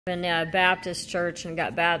In a Baptist church and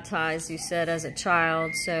got baptized, you said, as a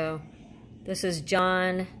child. So this is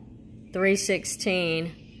John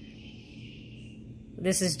 3:16.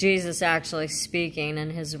 This is Jesus actually speaking in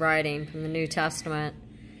his writing from the New Testament.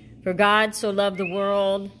 For God so loved the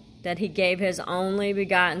world that he gave his only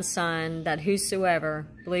begotten Son, that whosoever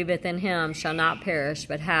believeth in him shall not perish,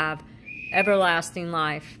 but have everlasting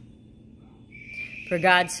life. For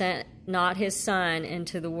God sent not his Son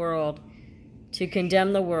into the world to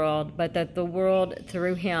condemn the world, but that the world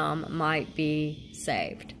through him might be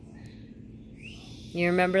saved. You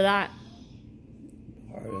remember that?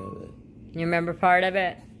 Part of it. You remember part of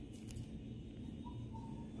it?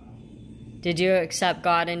 Did you accept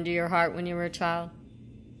God into your heart when you were a child?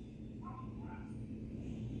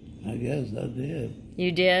 I guess I did.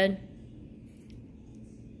 You did?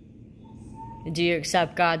 Do you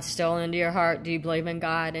accept God still into your heart? Do you believe in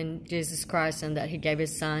God and Jesus Christ and that he gave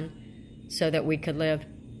his Son so that we could live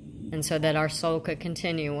and so that our soul could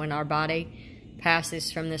continue? When our body passes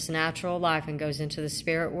from this natural life and goes into the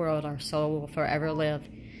spirit world, our soul will forever live.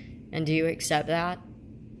 And do you accept that?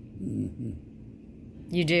 Mm-hmm.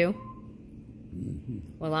 You do? Mm-hmm.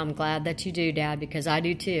 Well, I'm glad that you do, Dad, because I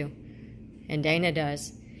do too. And Dana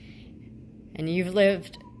does. And you've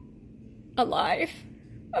lived a life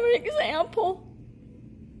of an example.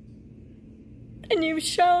 And you've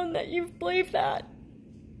shown that you've believed that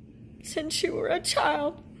since you were a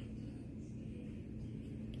child.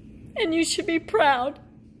 And you should be proud.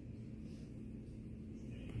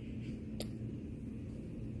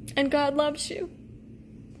 And God loves you.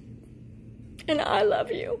 And I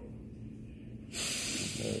love you.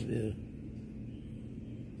 I love you.